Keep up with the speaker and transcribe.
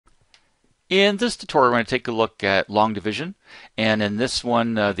In this tutorial, we're going to take a look at long division, and in this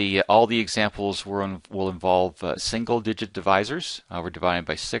one, all the examples will involve single-digit divisors. We're dividing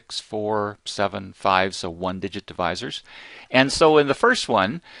by 6, 4, 7, 5, so one-digit divisors. And so in the first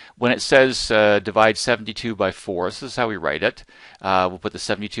one, when it says divide 72 by 4, this is how we write it. We'll put the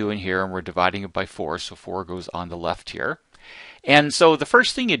 72 in here, and we're dividing it by 4, so 4 goes on the left here. And so the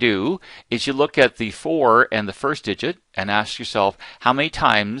first thing you do is you look at the 4 and the first digit and ask yourself how many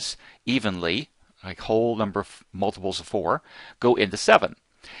times evenly, like whole number of multiples of 4, go into 7.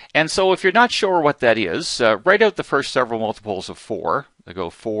 And so if you're not sure what that is, write out the first several multiples of 4. They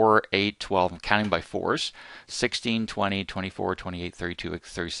go 4, 8, 12, I'm counting by 4s, 16, 20, 24, 28, 32,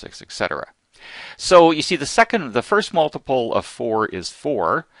 36, etc. So you see the first multiple of 4 is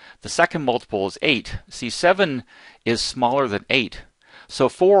 4. The second multiple is 8. See, 7 is smaller than 8. So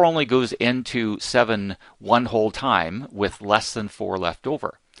 4 only goes into 7 one whole time with less than 4 left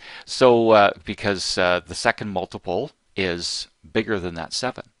over. So because the second multiple is bigger than that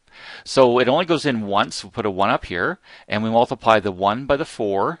 7. So it only goes in once. We'll put a 1 up here, and we multiply the 1 by the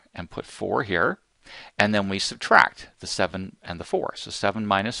 4 and put 4 here. And then we subtract the 7 and the 4. So 7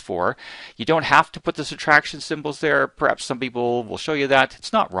 minus 4. You don't have to put the subtraction symbols there. Perhaps some people will show you that.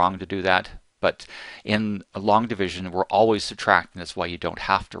 It's not wrong to do that. But in a long division, we're always subtracting. That's why you don't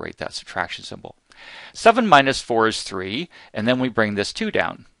have to write that subtraction symbol. 7 minus 4 is 3. And then we bring this 2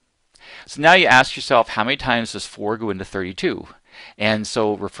 down. So now you ask yourself, how many times does 4 go into 32? And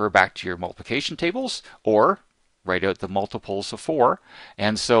so refer back to your multiplication tables, or write out the multiples of 4.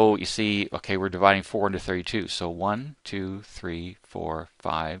 And so you see, okay, we're dividing 4 into 32. So 1, 2, 3, 4,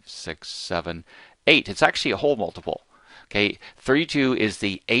 5, 6, 7, 8. It's actually a whole multiple. Okay, 32 is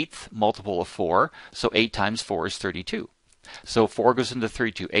the 8th multiple of 4. So 8 times 4 is 32. So 4 goes into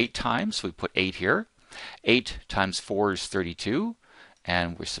 32 8 times. So we put 8 here. 8 times 4 is 32.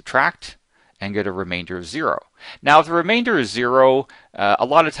 And we subtract and get a remainder of 0. Now, if the remainder is 0, a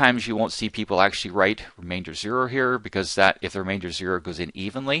lot of times you won't see people actually write remainder 0 here, because if the remainder 0 goes in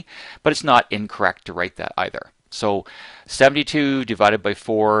evenly, but it's not incorrect to write that either. So 72 divided by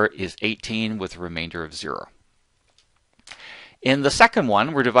 4 is 18 with a remainder of 0. In the second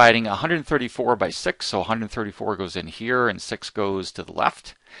one, we're dividing 134 by 6, so 134 goes in here and 6 goes to the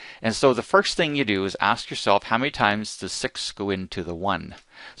left. And so the first thing you do is ask yourself, how many times does 6 go into the 1?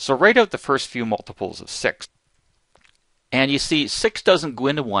 So write out the first few multiples of 6. And you see 6 doesn't go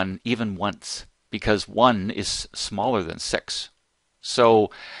into 1 even once, because 1 is smaller than 6. So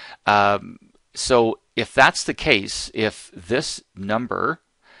if that's the case, if this number,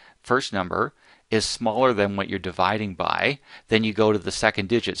 first number, is smaller than what you're dividing by, then you go to the second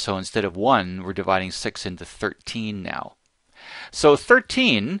digit. So instead of 1, we're dividing 6 into 13 now. So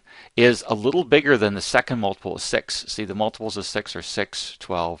 13 is a little bigger than the second multiple of 6. See, the multiples of 6 are 6,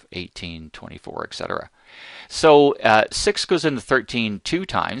 12, 18, 24, etc. So 6 goes into 13 2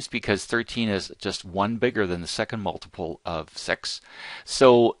 times, because 13 is just 1 bigger than the second multiple of 6.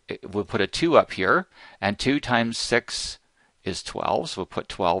 So we'll put a 2 up here, and 2 times 6 is 12. So we'll put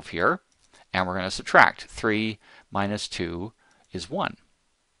 12 here. And we're going to subtract. 3 minus 2 is 1.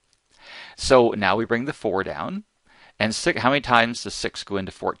 So now we bring the 4 down. And how many times does 6 go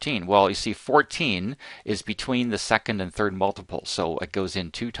into 14? Well, you see 14 is between the second and third multiple, so it goes in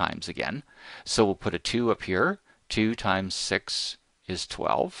 2 times again. So we'll put a 2 up here. 2 times 6 is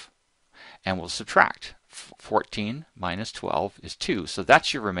 12. And we'll subtract. 14 minus 12 is 2. So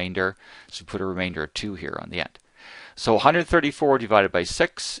that's your remainder. So we put a remainder of 2 here on the end. So 134 divided by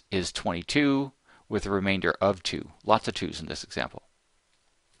 6 is 22, with a remainder of 2. Lots of 2's in this example.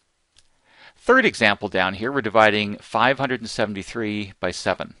 Third example down here, we're dividing 573 by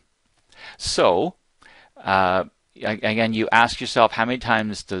 7. So, again, you ask yourself, how many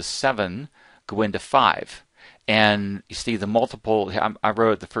times does 7 go into 5? And you see the multiple, I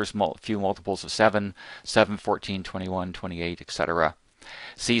wrote the first few multiples of 7, 7, 14, 21, 28, etc.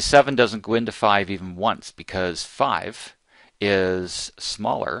 See, 7 doesn't go into 5 even once, because 5 is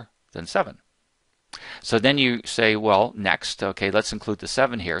smaller than 7. So then you say, well, next, okay, let's include the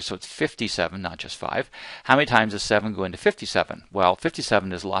 7 here. So it's 57, not just 5. How many times does 7 go into 57? Well,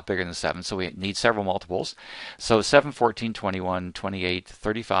 57 is a lot bigger than 7, so we need several multiples. So 7, 14, 21, 28,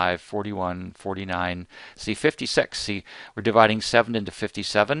 35, 41, 49. See, 56. See, we're dividing 7 into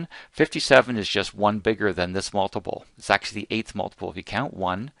 57. 57 is just 1 bigger than this multiple. It's actually the 8th multiple. If you count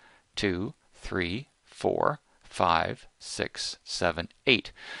 1, 2, 3, 4, 5, 6, 7,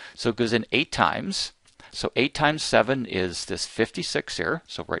 8. So it goes in 8 times. So 8 times 7 is this 56 here.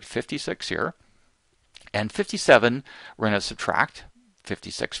 So write 56 here. And 57, we're going to subtract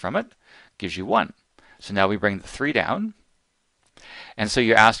 56 from it. Gives you 1. So now we bring the 3 down. And so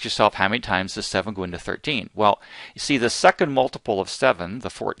you ask yourself, how many times does 7 go into 13? Well, you see the second multiple of 7, the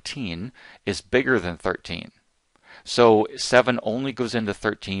 14, is bigger than 13. So 7 only goes into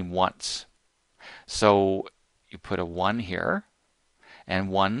 13 once. So you put a 1 here, and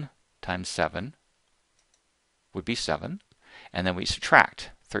 1 times 7 would be 7. And then we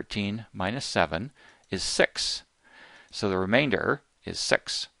subtract. 13 minus 7 is 6. So the remainder is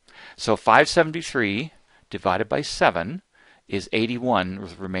 6. So 573 divided by 7 is 81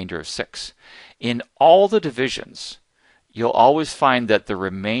 with a remainder of 6. In all the divisions, you'll always find that the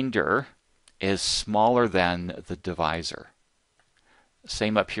remainder is smaller than the divisor.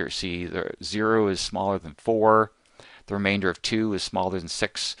 Same up here. See, the 0 is smaller than 4. The remainder of 2 is smaller than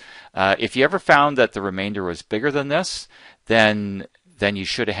 6. If you ever found that the remainder was bigger than this, then you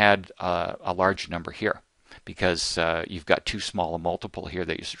should have had a large number here, because you've got too small a multiple here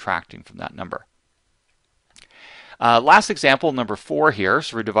that you're subtracting from that number. Last example, number 4 here.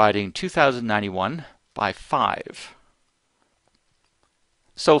 So we're dividing 2091 by 5.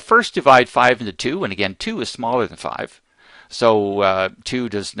 So first divide 5 into 2, and again 2 is smaller than 5. So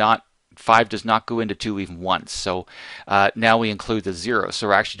 5 does not go into 2 even once. So now we include the 0. So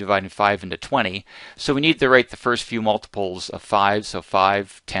we're actually dividing 5 into 20. So we need to write the first few multiples of 5. So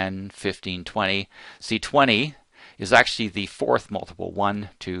 5, 10, 15, 20. See, 20 is actually the fourth multiple. 1,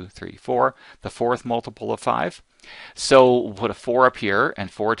 2, 3, 4. The fourth multiple of 5. So we'll put a 4 up here,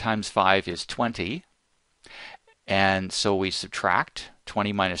 and 4 times 5 is 20. And so we subtract.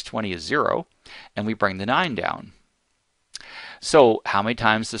 20 minus 20 is 0. And we bring the 9 down. So how many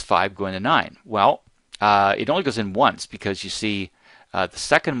times does 5 go into 9? Well, it only goes in once, because you see the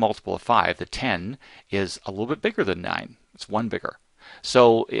second multiple of 5, the 10, is a little bit bigger than 9. It's 1 bigger.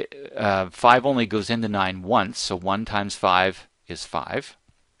 So 5 only goes into 9 once, so 1 times 5 is 5.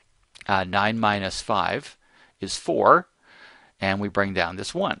 9 minus 5 is 4, and we bring down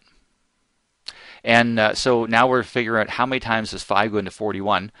this 1. And so now we're figuring out how many times does 5 go into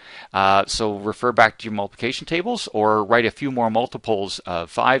 41. So refer back to your multiplication tables, or write a few more multiples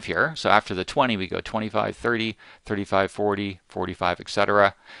of 5 here. So after the 20, we go 25, 30, 35, 40, 45,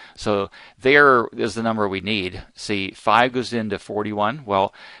 etc. So there is the number we need. See, 5 goes into 41.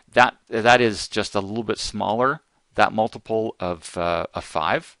 Well, that is just a little bit smaller, that multiple of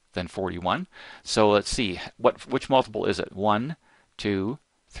 5 than 41. So let's see, which multiple is it? 1, 2,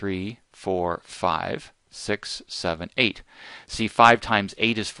 3, 4, 5, 6, 7, 8. See, 5 times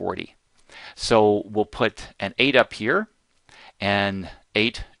 8 is 40. So we'll put an 8 up here, and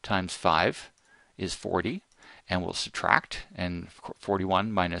 8 times 5 is 40, and we'll subtract, and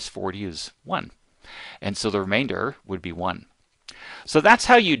 41 minus 40 is 1. And so the remainder would be 1. So that's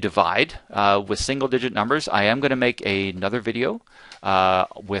how you divide with single-digit numbers. I am going to make another video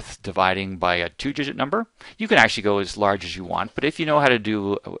with dividing by a 2-digit number. You can actually go as large as you want, but if you know how to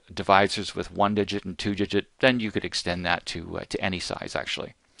do divisors with 1-digit and 2-digit, then you could extend that to any size,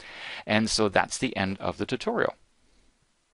 actually. And so that's the end of the tutorial.